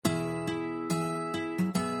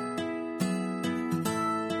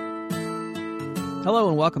Hello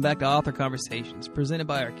and welcome back to Author Conversations, presented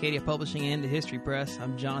by Arcadia Publishing and the History Press.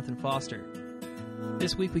 I'm Jonathan Foster.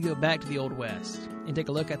 This week we go back to the Old West and take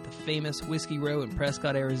a look at the famous Whiskey Row in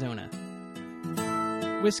Prescott, Arizona.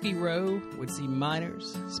 Whiskey Row would see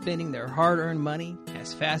miners spending their hard-earned money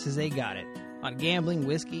as fast as they got it on gambling,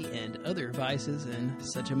 whiskey, and other vices in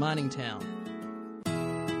such a mining town.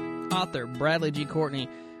 Author Bradley G. Courtney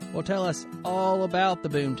will tell us all about the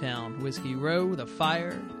boomtown, Whiskey Row, the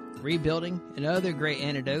fire, rebuilding, and other great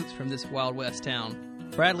anecdotes from this Wild West town.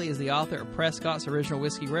 Bradley is the author of Prescott's original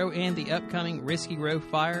Whiskey Row and the upcoming Whiskey Row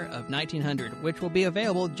Fire of 1900, which will be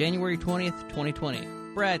available January 20th, 2020.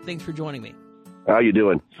 Brad, thanks for joining me. How you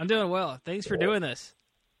doing? I'm doing well. Thanks for doing this.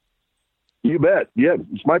 You bet. Yeah,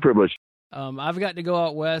 it's my privilege. I've got to go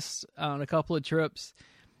out west on a couple of trips.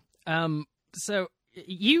 So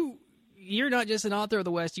you're not just an author of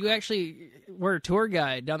the West. You actually were a tour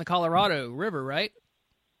guide down the Colorado River, right?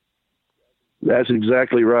 That's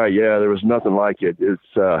exactly right. Yeah, there was nothing like it.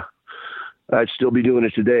 It's I'd still be doing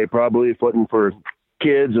it today, probably if it wasn't for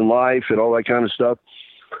kids and life and all that kind of stuff.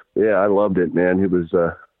 Yeah, I loved it, man. It was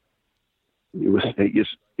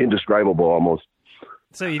just indescribable almost.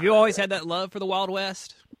 So have you always had that love for the Wild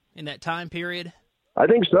West in that time period? I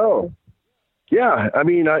think so. Yeah, I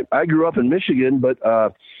mean, I grew up in Michigan, but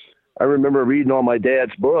I remember reading all my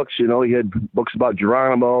dad's books. You know, he had books about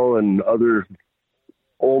Geronimo and other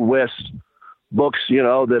Old West books, you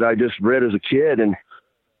know, that I just read as a kid. And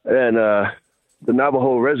the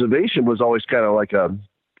Navajo Reservation was always kind of like a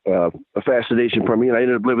fascination for me. And I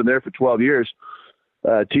ended up living there for 12 years,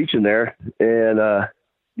 teaching there. And,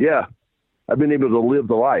 yeah, I've been able to live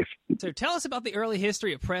the life. So tell us about the early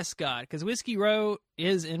history of Prescott, because Whiskey Row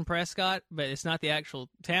is in Prescott, but it's not the actual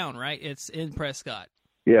town, right? It's in Prescott.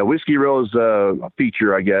 Yeah, Whiskey Row is a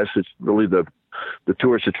feature, I guess. It's really the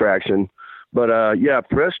tourist attraction. But, yeah,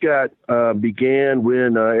 Prescott began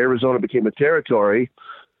when Arizona became a territory.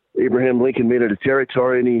 Abraham Lincoln made it a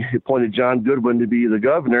territory, and he appointed John Goodwin to be the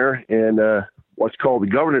governor. And what's called the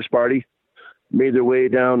Governor's Party made their way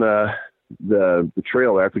down the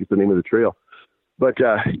trail. I forget the name of the trail. But,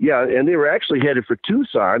 yeah, and they were actually headed for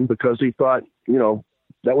Tucson because they thought, you know,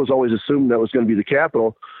 that was always assumed that was going to be the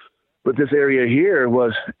capital. But this area here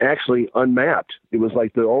was actually unmapped. It was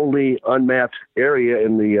like the only unmapped area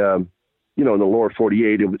in the, in the lower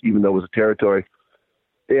 48, even though it was a territory.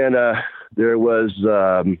 And there was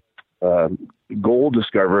gold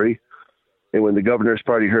discovery. And when the Governor's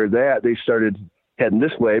Party heard that, they started heading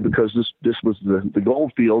this way because this was the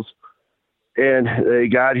gold fields. And they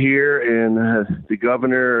got here, and the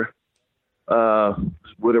governor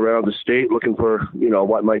went around the state looking for,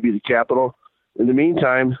 what might be the capital. In the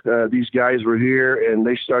meantime, these guys were here, and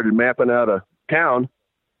they started mapping out a town,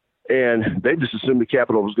 and they just assumed the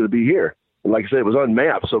capital was going to be here. And like I said, it was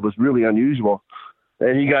unmapped, so it was really unusual.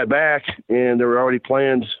 And he got back, and there were already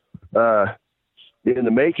plans in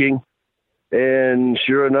the making. And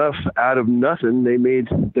sure enough, out of nothing, they made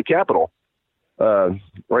the capital right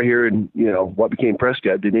here in, what became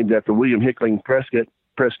Prescott. They named it after William Hickling Prescott.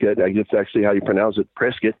 Prescott, I guess that's actually how you pronounce it,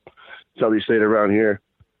 Prescott. That's how they say it around here.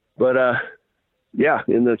 But, yeah,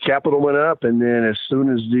 and the capital went up, and then as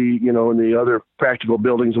soon as and the other practical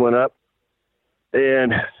buildings went up,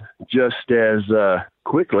 and just as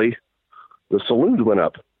quickly, the saloons went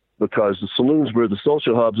up, because the saloons were the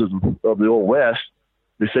social hubs of the Old West.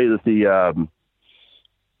 They say that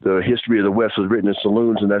the history of the West was written in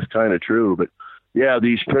saloons, and that's kind of true. But yeah,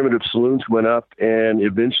 these primitive saloons went up, and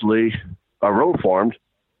eventually a road formed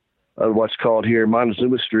on what's called here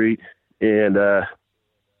Montezuma Street, and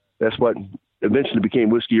that's what eventually became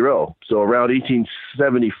Whiskey Row. So around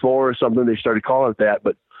 1874 or something, they started calling it that,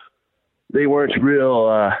 but they weren't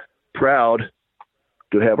real proud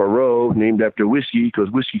to have a row named after whiskey, because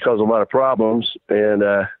whiskey caused a lot of problems, and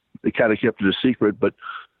they kind of kept it a secret. But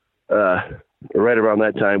right around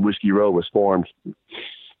that time, Whiskey Row was formed.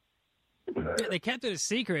 They kept it a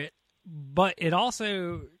secret, but it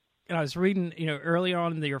also, I was reading, earlier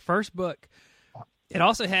on in your first book, it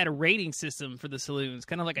also had a rating system for the saloons,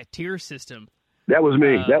 kind of like a tier system. That was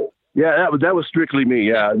me. That was strictly me.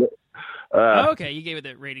 Yeah. Okay, you gave it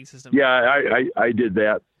that rating system. Yeah, I did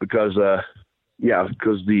that because the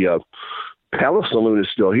Palace Saloon is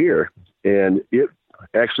still here, and it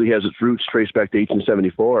actually has its roots traced back to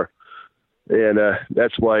 1874. And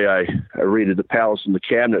that's why I rated the Palace and the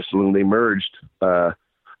Cabinet Saloon. They merged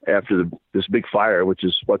after this big fire, which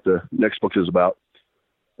is what the next book is about.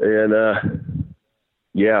 And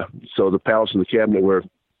so the Palace and the Cabinet were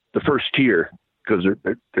the first tier, because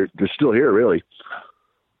they're still here, really.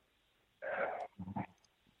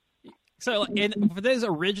 So, and for those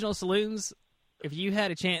original saloons, If you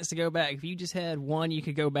had a chance to go back, if you just had one you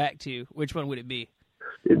could go back to, which one would it be?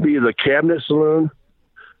 It'd be the Cabinet Saloon,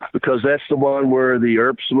 because that's the one where the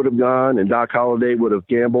Earps would have gone and Doc Holliday would have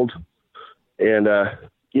gambled. And,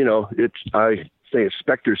 I say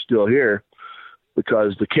Specter's still here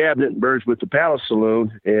because the Cabinet merged with the Palace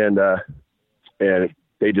Saloon, and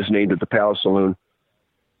they just named it the Palace Saloon.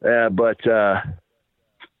 That's where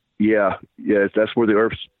the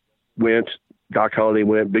Earps went. Doc Holliday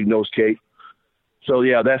went, Big Nose Kate. So,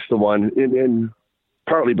 yeah, that's the one. And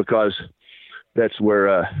partly because that's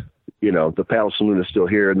where, the Palace Saloon is still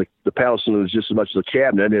here. And the Palace Saloon is just as much the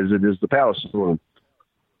Cabinet as it is the Palace Saloon.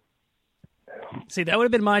 See, that would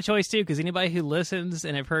have been my choice, too, because anybody who listens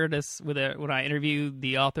and have heard us when I interviewed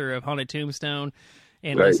the author of Haunted Tombstone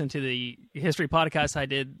and listened to the history podcast I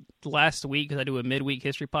did last week, because I do a midweek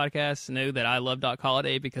history podcast, know that I love Doc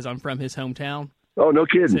Holliday because I'm from his hometown. Oh, no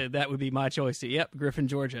kidding. So that would be my choice, too. Yep, Griffin,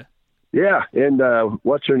 Georgia. Yeah, and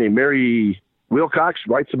what's her name? Mary Wilcox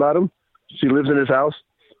writes about him. She lives in his house.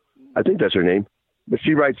 I think that's her name. But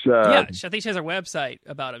she writes... I think she has a website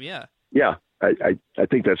about him, yeah. Yeah, I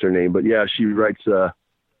think that's her name. But, yeah, she writes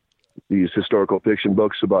these historical fiction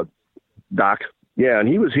books about Doc. Yeah, and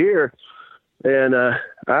he was here. And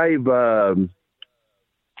I've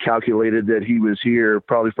calculated that he was here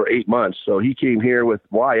probably for 8 months. So he came here with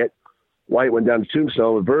Wyatt. Wyatt went down to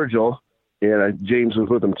Tombstone with Virgil, and James was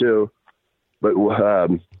with him too. But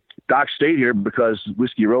Doc stayed here because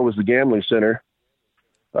Whiskey Row was the gambling center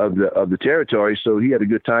of the territory, so he had a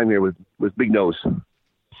good time here with Big Nose.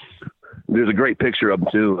 There's a great picture of him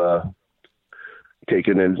too,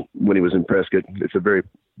 taken when he was in Prescott. It's a very,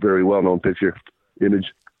 very well-known image.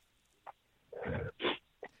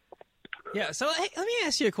 Yeah, so hey, let me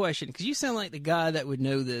ask you a question, because you sound like the guy that would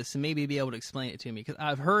know this and maybe be able to explain it to me, because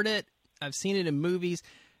I've heard it, I've seen it in movies.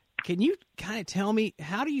 Can you kind of tell me,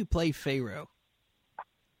 how do you play Pharaoh?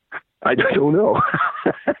 I don't know.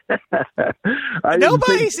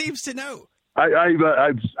 Nobody seems to know. I've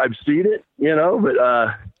seen it, but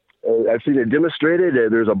I've seen it demonstrated.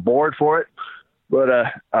 There's a board for it, but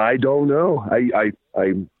I don't know. I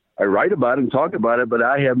write about it and talk about it, but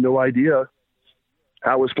I have no idea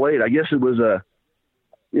how it was played. I guess it was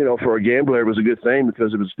for a gambler, it was a good thing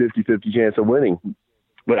because it was 50-50 chance of winning.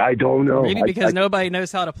 But I don't know. Maybe because nobody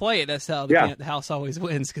knows how to play it. That's how the house always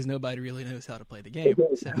wins, because nobody really knows how to play the game.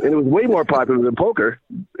 So. And it was way more popular than poker.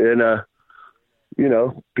 And,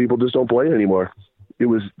 people just don't play it anymore. It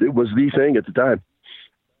was the thing at the time.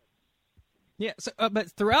 Yeah, so,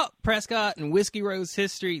 but throughout Prescott and Whiskey Row's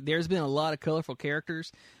history, there's been a lot of colorful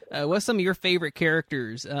characters. What's some of your favorite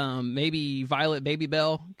characters? Maybe Violet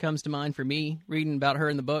Babybel comes to mind for me, reading about her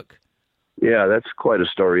in the book. Yeah, that's quite a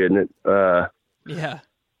story, isn't it? Yeah.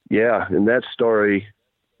 Yeah, in that story,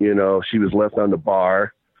 she was left on the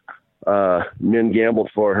bar. Men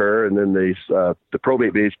gambled for her, and then the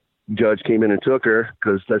probate judge came in and took her,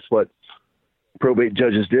 because that's what probate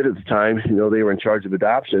judges did at the time. They were in charge of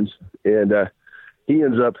adoptions, and he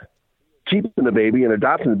ends up keeping the baby and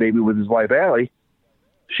adopting the baby with his wife, Allie.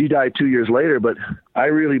 She died 2 years later, but I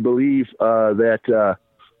really believe that the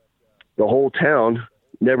whole town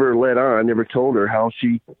never told her how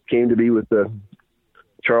she came to be with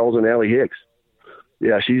Charles and Allie Hicks.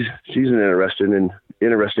 Yeah, she's an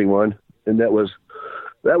interesting one, and that was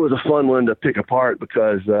a fun one to pick apart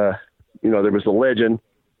because there was the legend,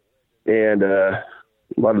 and a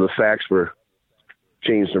lot of the facts were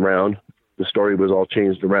changed around. The story was all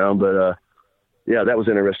changed around, but that was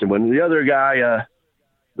an interesting one. The other guy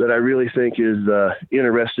that I really think is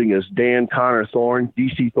interesting is Dan Connor Thorne,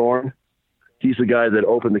 D.C. Thorne. He's the guy that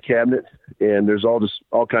opened the cabinet, and there's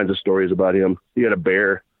all kinds of stories about him. He had a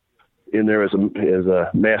bear in there as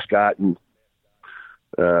a mascot, and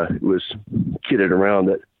it was kidded around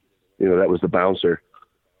that that was the bouncer.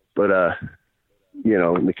 But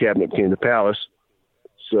and the cabinet became the palace.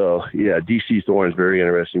 So yeah, D.C. Thorne is very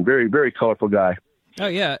interesting, very, very colorful guy. Oh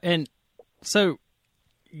yeah, and so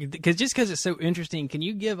because it's so interesting, can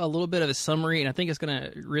you give a little bit of a summary? And I think it's going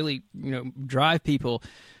to really drive people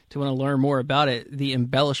to want to learn more about it. The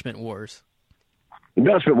Embellishment Wars.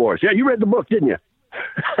 Embellishment Wars. Yeah, you read the book, didn't you?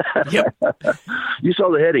 Yep. You saw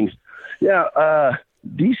the headings. Yeah,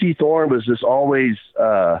 D.C. Thorne was just always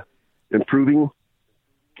improving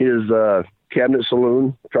his cabinet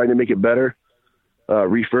saloon, trying to make it better,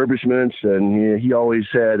 refurbishments, and he always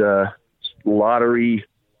had lottery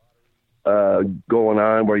going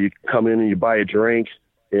on where you come in and you buy a drink,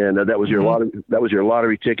 and that was your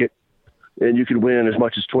lottery ticket, and you could win as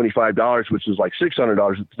much as $25, which was like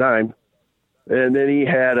 $600 at the time. And then he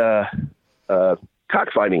had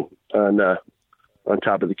cockfighting on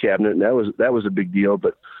top of the cabinet, and that was a big deal.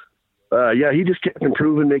 But Yeah, he just kept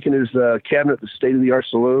improving, making his cabinet the state-of-the-art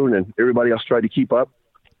saloon, and everybody else tried to keep up.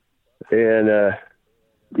 And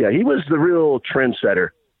yeah, he was the real trendsetter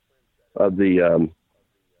of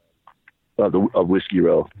of Whiskey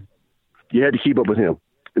Row. You had to keep up with him.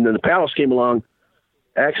 And then the Palace came along,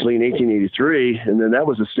 actually in 1883, and then that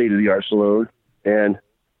was a state-of-the-art saloon. And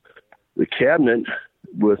the cabinet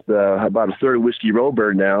with about a third of Whiskey Row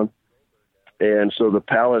burned down. And so the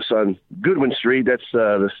Palace on Goodwin Street, that's,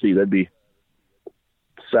 let's see, that'd be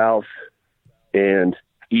south and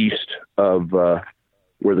east of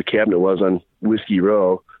where the cabinet was on Whiskey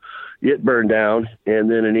Row. It burned down. And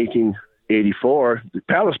then in 1884, the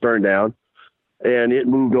Palace burned down, and it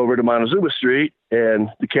moved over to Montezuma Street, and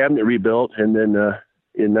the cabinet rebuilt. And then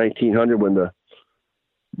in 1900, when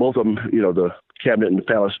both of them, the cabinet and the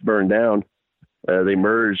Palace burned down, they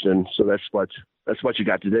merged. And so that's what you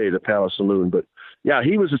got today, the Palace Saloon. But yeah,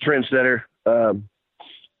 he was a trendsetter.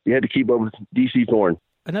 You had to keep up with D.C. Thorne.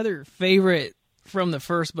 Another favorite from the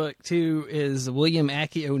first book too is William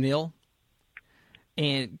Ackee O'Neill,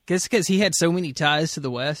 and just because he had so many ties to the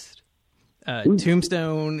West,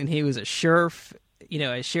 Tombstone, and he was a sheriff,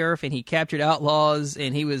 and he captured outlaws,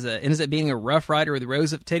 and he was ends up being a Rough Rider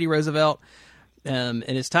with Teddy Roosevelt. And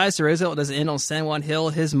his ties to Roosevelt doesn't end on San Juan Hill.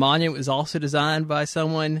 His monument was also designed by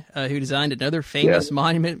someone who designed another famous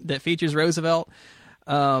monument that features Roosevelt.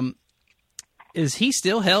 Is he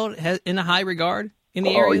still held in a high regard in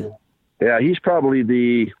the area? Yeah, he's probably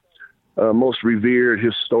the most revered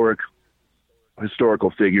historical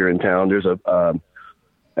figure in town. There's a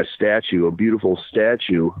statue, a beautiful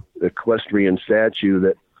statue, equestrian statue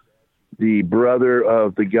that the brother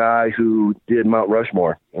of the guy who did Mount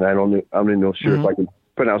Rushmore, and I'm not even sure if I can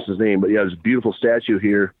pronounce his name, but yeah, there's a beautiful statue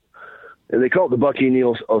here, and they call it the Bucky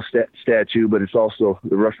Neal statue, but it's also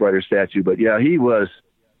the Rough Rider statue. But yeah, he was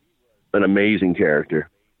an amazing character.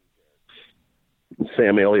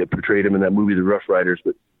 Sam Elliott portrayed him in that movie, The Rough Riders,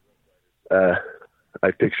 but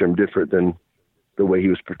I picture him different than the way he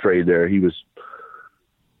was portrayed there. He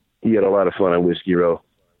had a lot of fun on Whiskey Row.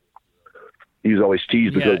 He was always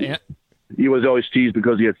teased because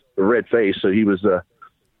he had a red face, so he was a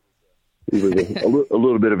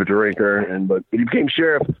little bit of a drinker. But he became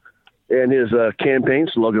sheriff, and his campaign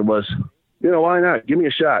slogan was, why not? Give me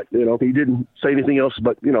a shot. He didn't say anything else,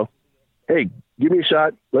 but hey, give me a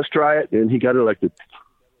shot. Let's try it, and he got elected.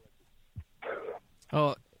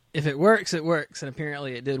 Oh, if it works, it works, and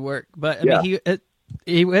apparently it did work. But I mean,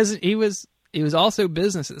 he was also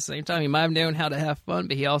business at the same time. He might have known how to have fun,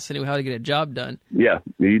 but he also knew how to get a job done. Yeah,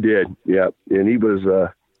 he did. Yeah, and he was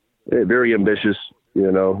very ambitious.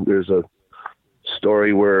 There's a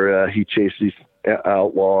story where he chased these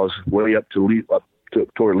outlaws way up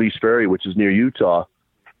toward Lee's Ferry, which is near Utah,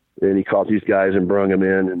 and he caught these guys and brung them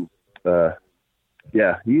in. And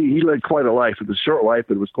he led quite a life. It was a short life,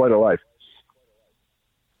 but it was quite a life.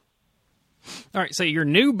 All right, so your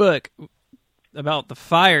new book about the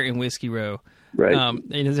fire in Whiskey Row. Right.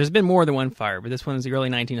 There's been more than one fire, but this one is the early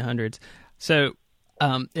 1900s. So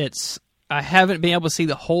I haven't been able to see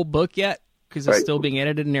the whole book yet because it's still being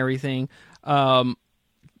edited and everything.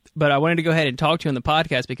 But I wanted to go ahead and talk to you on the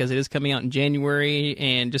podcast because it is coming out in January,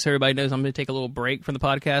 and just so everybody knows, I'm going to take a little break from the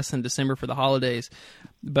podcast in December for the holidays.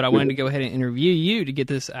 But I wanted to go ahead and interview you to get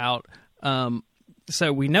this out.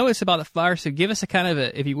 So we know it's about the fire, so give us a kind of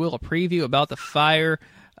if you will, a preview about the fire,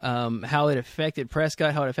 how it affected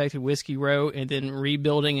Prescott, how it affected Whiskey Row, and then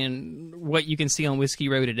rebuilding and what you can see on Whiskey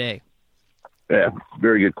Row today. Yeah,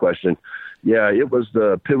 very good question. Yeah, it was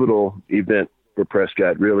the pivotal event for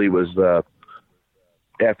Prescott. Really was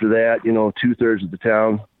after that, 2/3 of the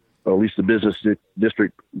town, or at least the business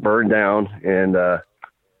district, burned down. And,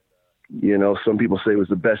 some people say it was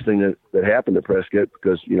the best thing that happened to Prescott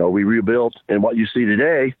because, we rebuilt. And what you see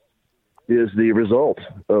today is the result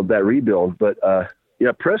of that rebuild. But,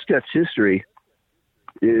 Prescott's history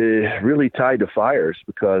is really tied to fires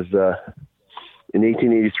because in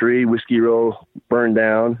 1883, Whiskey Row burned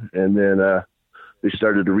down, and then they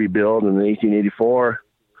started to rebuild. And in 1884,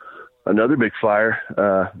 another big fire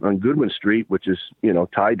on Goodwin Street, which is,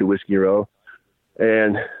 tied to Whiskey Row,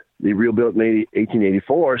 and they rebuilt in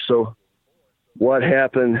 1884. So what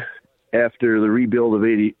happened after the rebuild of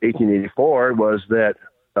 1884 was that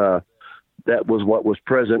that was what was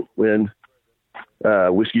present when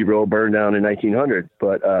Whiskey Row burned down in 1900.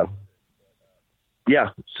 But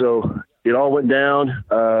so it all went down.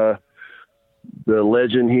 The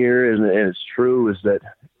legend here, and it's true, is that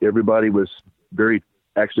everybody was very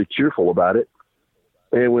actually cheerful about it.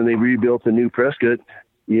 And when they rebuilt the new Prescott,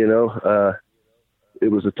 it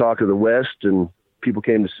was the talk of the West, and people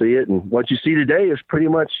came to see it. And what you see today is pretty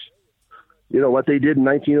much, what they did in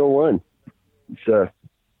 1901. It's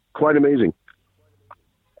quite amazing.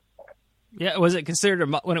 Yeah, was it considered,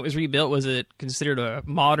 when it was rebuilt, was it considered a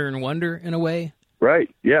modern wonder in a way? Right,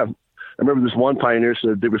 yeah. I remember this one pioneer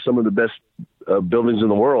said they were some of the best buildings in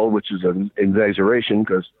the world, which is an exaggeration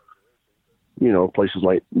because, places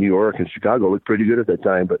like New York and Chicago looked pretty good at that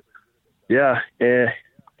time. But, yeah,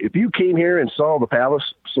 if you came here and saw the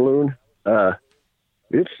Palace Saloon,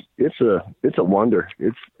 it's a wonder.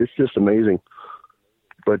 It's just amazing.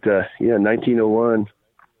 But, 1901,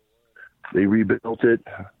 they rebuilt it.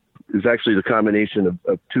 It was actually the combination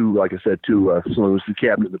of two, like I said, two saloons, the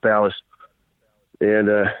Cabinet and the Palace. And,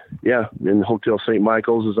 and Hotel St.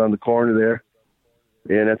 Michael's is on the corner there.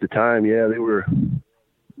 And at the time, they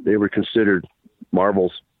were considered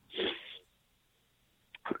marvels.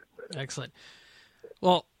 Excellent.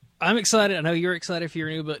 Well, I'm excited. I know you're excited for your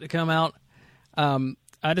new book to come out.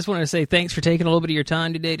 I just wanted to say thanks for taking a little bit of your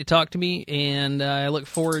time today to talk to me, and I look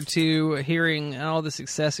forward to hearing all the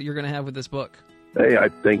success that you're going to have with this book. Hey, I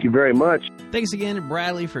thank you very much. Thanks again to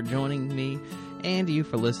Bradley for joining me and you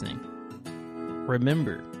for listening.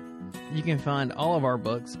 Remember, you can find all of our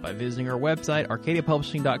books by visiting our website,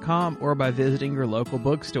 arcadiapublishing.com, or by visiting your local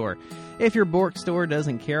bookstore. If your bookstore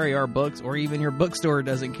doesn't carry our books, or even your bookstore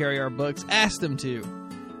doesn't carry our books, ask them to.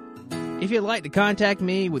 If you'd like to contact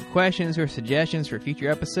me with questions or suggestions for future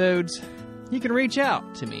episodes, you can reach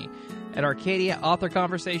out to me at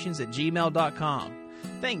arcadiaauthorconversations@gmail.com.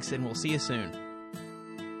 Thanks, and we'll see you soon.